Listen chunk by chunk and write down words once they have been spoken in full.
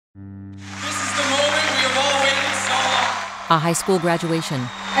A high school graduation.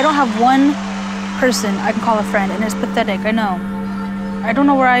 I don't have one person I can call a friend, and it's pathetic, I know. I don't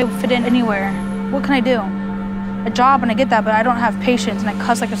know where I fit in anywhere. What can I do? A job, and I get that, but I don't have patience, and I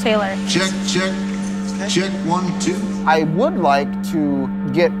cuss like a sailor. Check, check, check, 1, 2. I would like to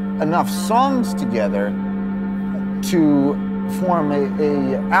get enough songs together to form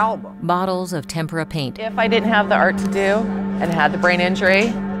a album. Bottles of tempera paint. If I didn't have the art to do and had the brain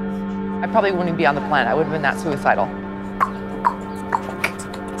injury, I probably wouldn't be on the planet. I would have been that suicidal.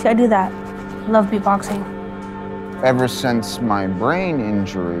 See, I do that. I love beatboxing. Ever since my brain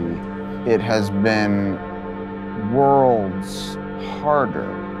injury, it has been worlds harder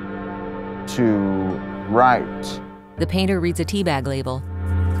to write. The painter reads a teabag label.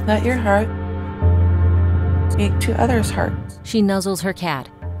 Let your heart speak to others' hearts. She nuzzles her cat.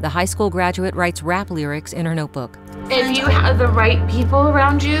 The high school graduate writes rap lyrics in her notebook. If you have the right people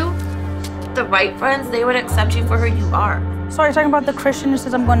around you, the right friends, they would accept you for who you are. So you're talking about the Christian who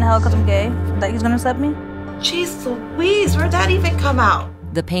says I'm going to hell because I'm gay? That he's going to accept me? Jeez Louise, where'd that even come out?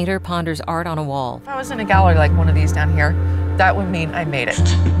 The painter ponders art on a wall. If I was in a gallery like one of these down here, that would mean I made it.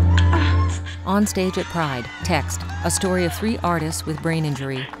 On stage at Pride, text, a story of 3 artists with brain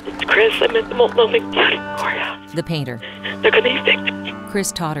injury. It's Chris, I'm at the Molten Courthouse. The painter. They're gonna evict me.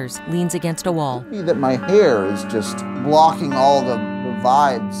 Chris totters, leans against a wall. That my hair is just blocking all the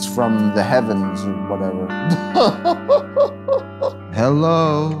vibes from the heavens or whatever.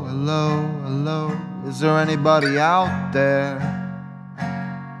 Hello, hello, hello. Is there anybody out there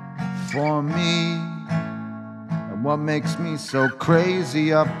for me? And what makes me so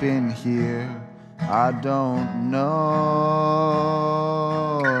crazy up in here? I don't know.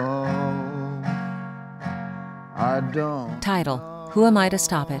 I don't. Title, Who Am I to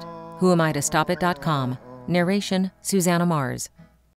Stop It? WhoAmIToStopIt.com. Narration, Susannah Mars.